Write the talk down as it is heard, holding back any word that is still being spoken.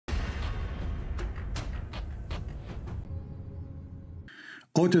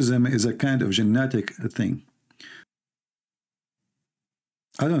autism is a kind of genetic thing.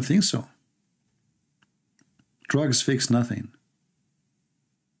 I don't think so. Drugs fix nothing.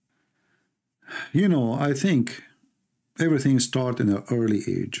 You know, I think everything starts in an early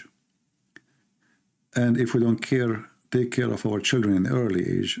age. And if we don't take care of our children in the early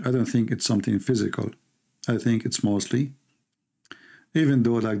age, I don't think it's something physical. I think it's mostly, even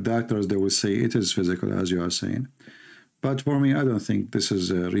though like doctors, they will say it is physical, as you are saying. But for me, I don't think this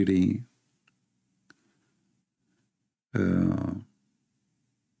is really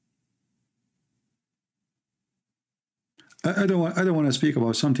I don't want to speak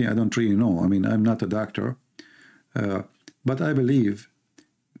about something I don't really know. I mean, I'm not a doctor, but I believe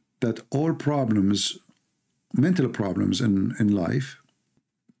that all problems, mental problems in life,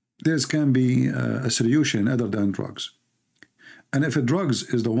 there can be a solution other than drugs. And if a drugs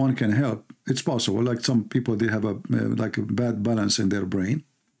is the one can help, it's possible. Like some people, they have a like a bad balance in their brain,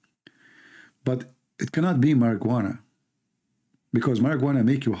 but it cannot be marijuana, because marijuana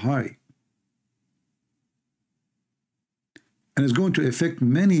make you high. And it's going to affect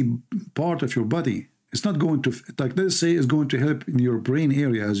many part of your body. It's not going to, like let's say, it's going to help in your brain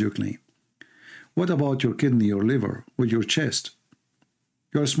area, as you claim. What about your kidney, your liver, with your chest?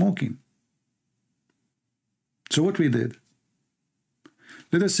 You are smoking. So what we did,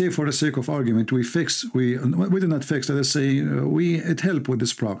 let us say for the sake of argument, we did not fix, let us say it helped with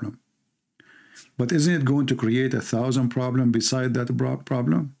this problem. But isn't it going to create 1,000 problems beside that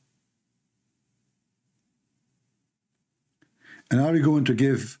problem? And are we going to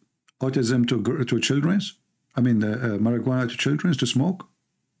give autism to children? I mean, marijuana to children to smoke?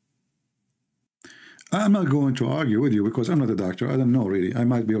 I'm not going to argue with you because I'm not a doctor. I don't know really. I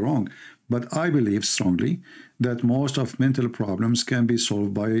might be wrong. But I believe strongly that most of mental problems can be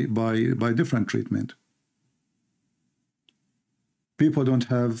solved by different treatment. People don't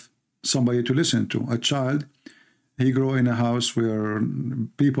have somebody to listen to. A child, he grow in a house where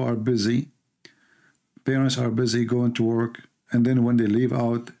people are busy, parents are busy going to work, and then when they leave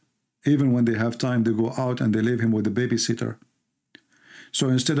out, even when they have time, they go out and they leave him with a babysitter. So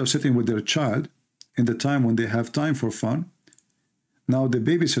instead of sitting with their child in the time when they have time for fun, now the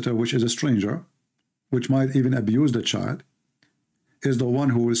babysitter, which is a stranger, which might even abuse the child, is the one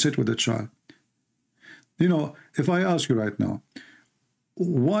who will sit with the child. You know, if I ask you right now,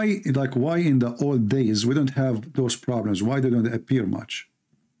 why in the old days we don't have those problems? Why they don't appear much?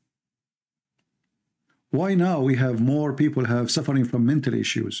 Why now we have more people suffering from mental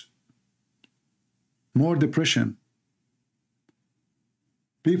issues, more depression?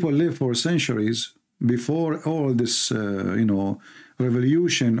 People live for centuries before all this,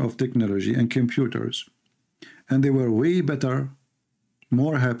 revolution of technology and computers, and they were way better,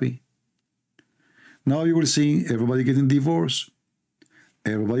 more happy. Now you will see everybody getting divorced,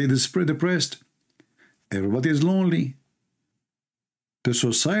 everybody is depressed, everybody is lonely. The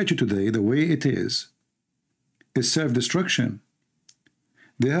society today, the way it is self-destruction.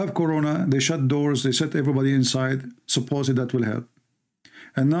 They have corona, they shut doors, they set everybody inside, supposedly that will help.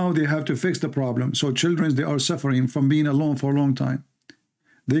 And now they have to fix the problem. So children, they are suffering from being alone for a long time.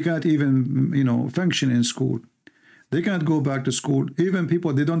 They can't even, function in school. They can't go back to school. Even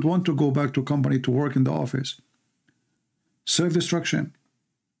people, they don't want to go back to company to work in the office. Self-destruction.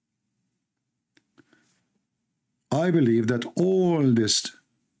 I believe that all this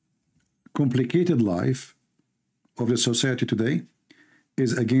complicated life of the society today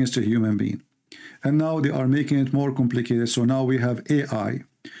is against a human being. And now they are making it more complicated. So now we have AI.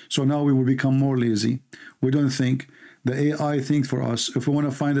 So now we will become more lazy. We don't think. The AI thinks for us. If we want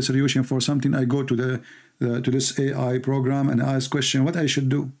to find a solution for something, I go to this AI program and ask question what I should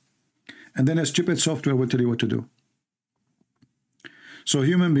do. And then a stupid software will tell you what to do. So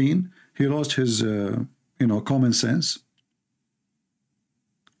human being, he lost his common sense.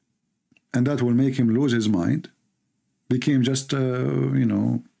 And that will make him lose his mind. Became just,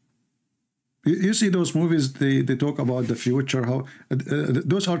 you see those movies, they talk about the future, how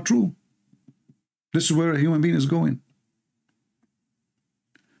those are true. This is where a human being is going.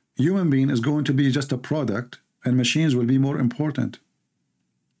 Human being is going to be just a product, and machines will be more important.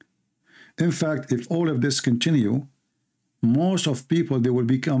 In fact, if all of this continue, most of people, they will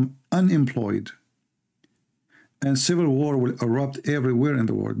become unemployed. And civil war will erupt everywhere in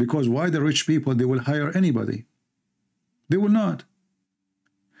the world. Because why the rich people, they will hire anybody? They will not.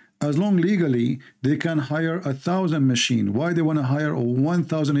 As long legally, they can hire 1,000 machines. Why they want to hire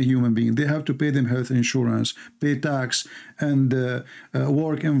 1,000 human being? They have to pay them health insurance, pay tax, and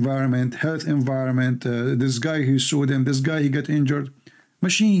work environment, health environment. This guy who sued them, this guy he got injured.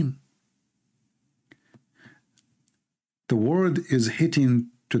 Machine. The world is hitting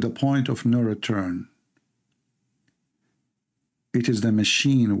to the point of no return. It is the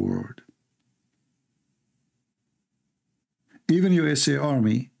machine world. Even USA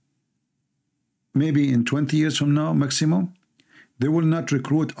Army, maybe in 20 years from now, maximum, they will not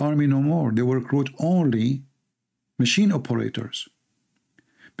recruit Army no more. They will recruit only machine operators,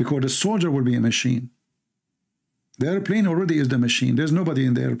 because the soldier will be a machine. The airplane already is the machine. There's nobody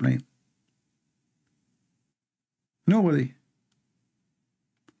in the airplane. Nobody.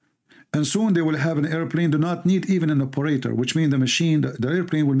 And soon they will have an airplane, do not need even an operator, which means the machine, the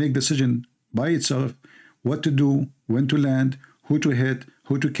airplane will make decision by itself what to do, when to land, who to hit,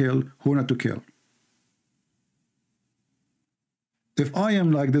 who to kill, who not to kill. If I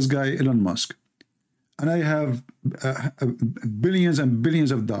am like this guy, Elon Musk, and I have billions and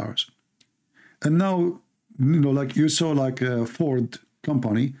billions of dollars, and now, like you saw, like a Ford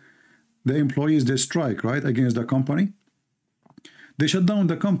company, the employees, they strike, right, against the company. They shut down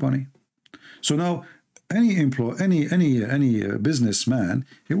the company. So now any businessman,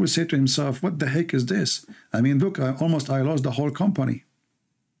 he will say to himself, what the heck is this? I mean, look, I lost the whole company.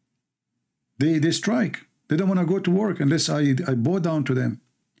 They strike. They don't want to go to work unless I bow down to them.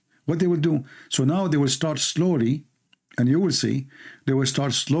 What they will do? So now they will start slowly, and you will see, they will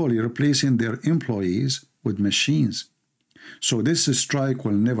start slowly replacing their employees with machines. So this strike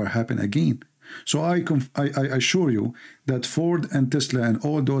will never happen again. So I assure you that Ford and Tesla and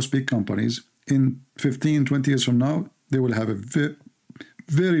all those big companies, in 15, 20 years from now, they will have a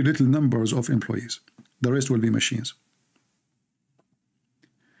very little numbers of employees. The rest will be machines.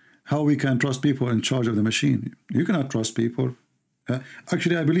 How we can trust people in charge of the machine? You cannot trust people.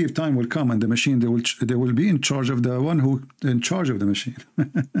 Actually, I believe time will come and the machine, they will be in charge of the one who in charge of the machine.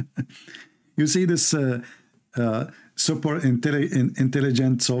 You see this super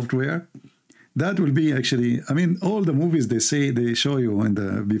intelligent software? That will be actually, I mean, all the movies they show you in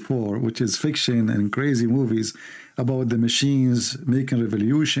the before, which is fiction and crazy movies about the machines making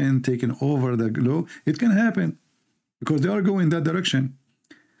revolution, taking over the globe. It can happen because they are going that direction.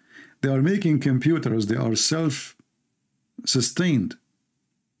 They are making computers, they are self-sustained,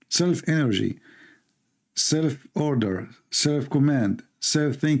 self-energy, self-order, self-command,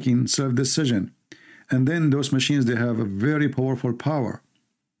 self-thinking, self-decision. And then those machines, they have a very powerful power.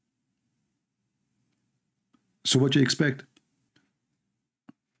 So what do you expect?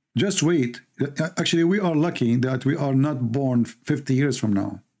 Just wait. Actually, we are lucky that we are not born 50 years from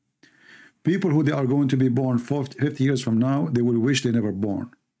now. People who they are going to be born 50 years from now, they will wish they never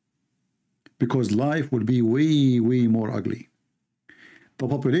born. Because life will be way, way more ugly. The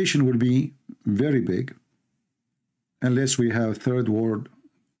population will be very big, unless we have Third World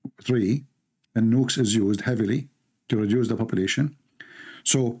III, and nukes is used heavily to reduce the population.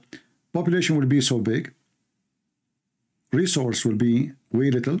 So population will be so big, resource will be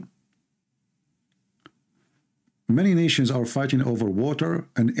way little. Many nations are fighting over water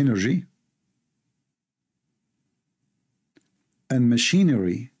and energy, and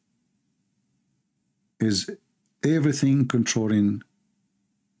machinery is everything controlling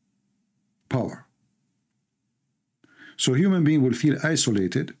power. So human being will feel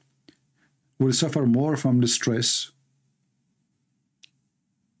isolated, will suffer more from the stress,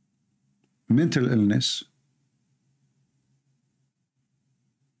 mental illness.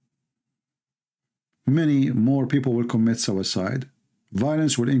 Many more people will commit suicide.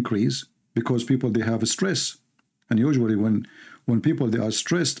 Violence will increase because people, they have stress. And usually when people, they are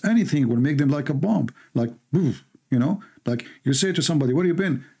stressed, anything will make them like a bomb. Like, you know, like you say to somebody, where you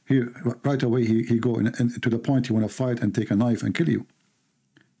been? He, right away, he go to the point he want to fight and take a knife and kill you.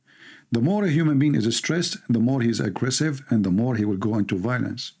 The more a human being is stressed, the more he is aggressive, and the more he will go into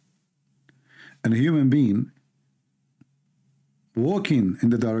violence. And a human being walking in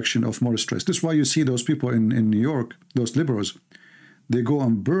the direction of more stress. This is why you see those people in New York, those liberals, they go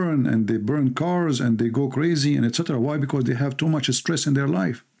and they burn cars and they go crazy and etc. Why? Because they have too much stress in their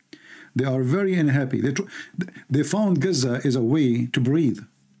life. They are very unhappy. They found Gaza is a way to breathe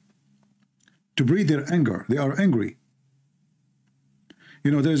their anger. They are angry.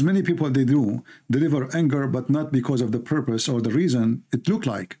 You know, there's many people, they do deliver anger, but not because of the purpose or the reason it look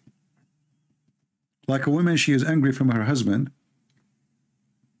like. Like a woman, she is angry from her husband,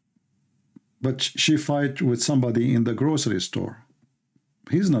 but she fight with somebody in the grocery store.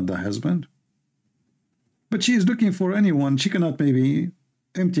 He's not the husband. But she is looking for anyone. She cannot maybe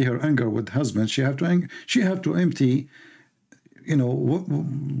empty her anger with husband. She have to empty, you know,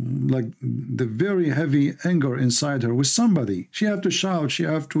 like the very heavy anger inside her with somebody. She have to shout. She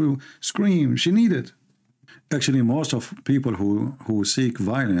have to scream. She need it. Actually, most of people who seek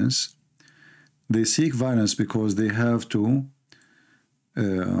violence, They seek violence because they have to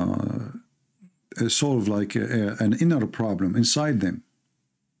solve like an inner problem inside them.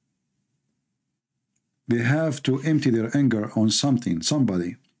 They have to empty their anger on something,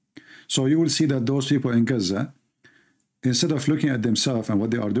 somebody. So you will see that those people in Gaza, instead of looking at themselves and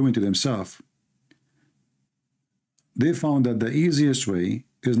what they are doing to themselves, they found that the easiest way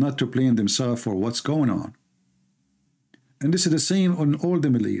is not to blame themselves for what's going on. And this is the same on all the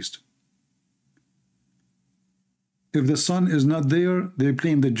Middle East. If the sun is not there, they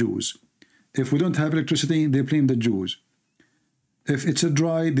blame the Jews. If we don't have electricity, they blame the Jews. If it's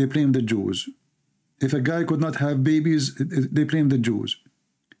dry, they blame the Jews. If a guy could not have babies, they blame the Jews.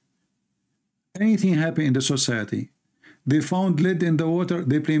 Anything happened in the society, they found lead in the water,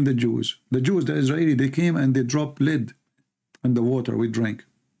 they blame the Jews. The Jews, the Israeli, they came and they dropped lead in the water we drank.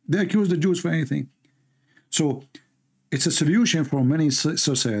 They accuse the Jews for anything. So it's a solution for many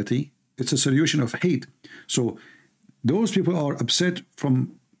society. It's a solution of hate. So those people are upset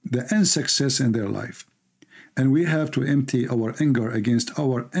from the unsuccess in their life. And we have to empty our anger against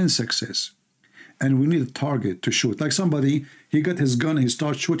our unsuccess. And we need a target to shoot. Like somebody, he got his gun, he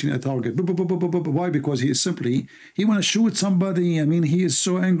starts shooting a target. Why? Because he is simply, he want to shoot somebody. I mean, he is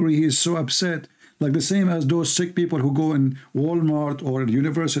so angry, he is so upset. Like the same as those sick people who go in Walmart or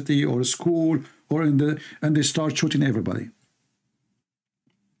university or school or and they start shooting everybody.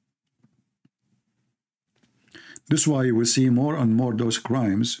 This is why you will see more and more those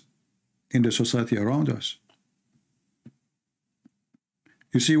crimes in the society around us.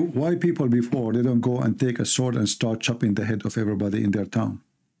 You see, why people before, they don't go and take a sword and start chopping the head of everybody in their town?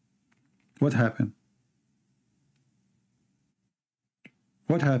 What happened?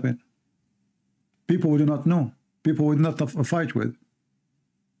 What happened? People we do not know. People we do not fight with.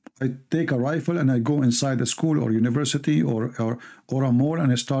 I take a rifle and I go inside a school or university or a mall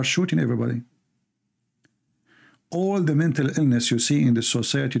and I start shooting everybody. All the mental illness you see in the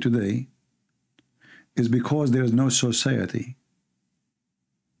society today is because there is no society.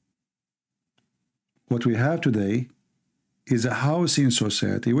 What we have today is a housing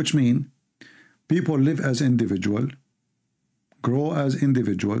society, which means people live as individual, grow as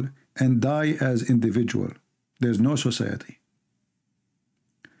individual, and die as individual. There's no society.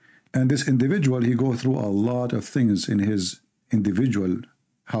 And this individual, he goes through a lot of things in his individual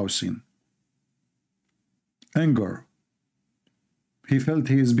housing. Anger. He felt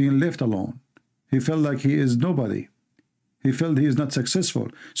he is being left alone. He felt like he is nobody. He felt he is not successful.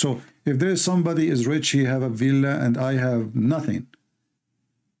 So if there is somebody is rich, he have a villa and I have nothing,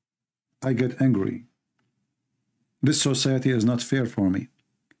 I get angry. This society is not fair for me.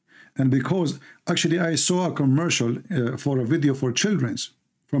 And because actually I saw a commercial for a video for children's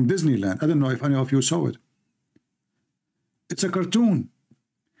from Disneyland. I don't know if any of you saw it. It's a cartoon.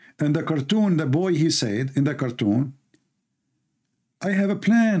 And the cartoon, the boy, he said in the cartoon, I have a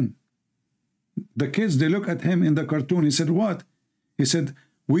plan. The kids, they look at him in the cartoon. He said, what? He said,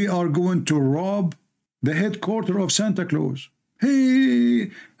 we are going to rob the headquarters of Santa Claus. Hey!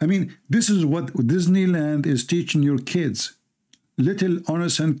 I mean, this is what Disneyland is teaching your kids. Little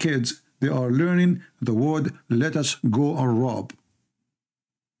innocent kids, they are learning the word, let us go and rob.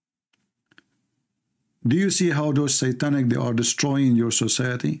 Do you see how those satanic, they are destroying your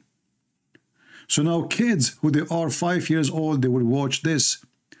society? So now kids, who they are 5 years old, they will watch this.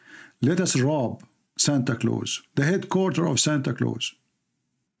 Let us rob Santa Claus, the headquarters of Santa Claus.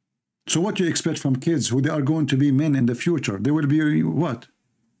 So what do you expect from kids who they are going to be men in the future? They will be what?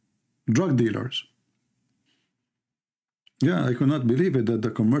 Drug dealers. Yeah, I could not believe it that the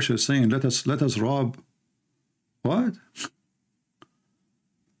commercial is saying, let us rob. What?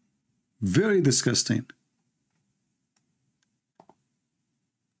 Very disgusting.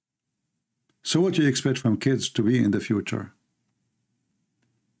 So what do you expect from kids to be in the future?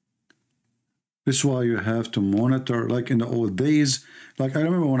 This is why you have to monitor, like in the old days. Like I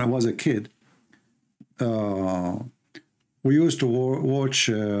remember when I was a kid, we used to watch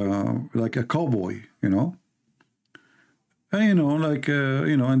like a cowboy, you know. And, you know, like,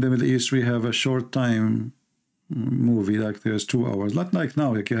 you know, in the Middle East, we have a short time movie, like there's 2 hours. Not like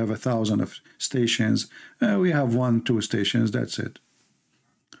now, like you have 1,000 of stations. We have 1, 2 stations, that's it.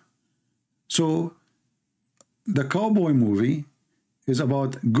 So the cowboy movie is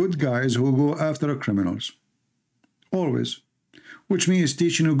about good guys who go after criminals. Always. Which means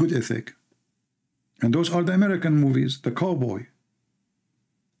teaching you good ethic. And those are the American movies, the cowboy.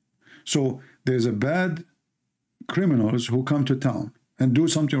 So there's a bad criminals who come to town and do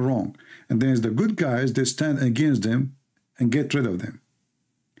something wrong. And there's the good guys, they stand against them and get rid of them.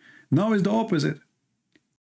 Now it's the opposite.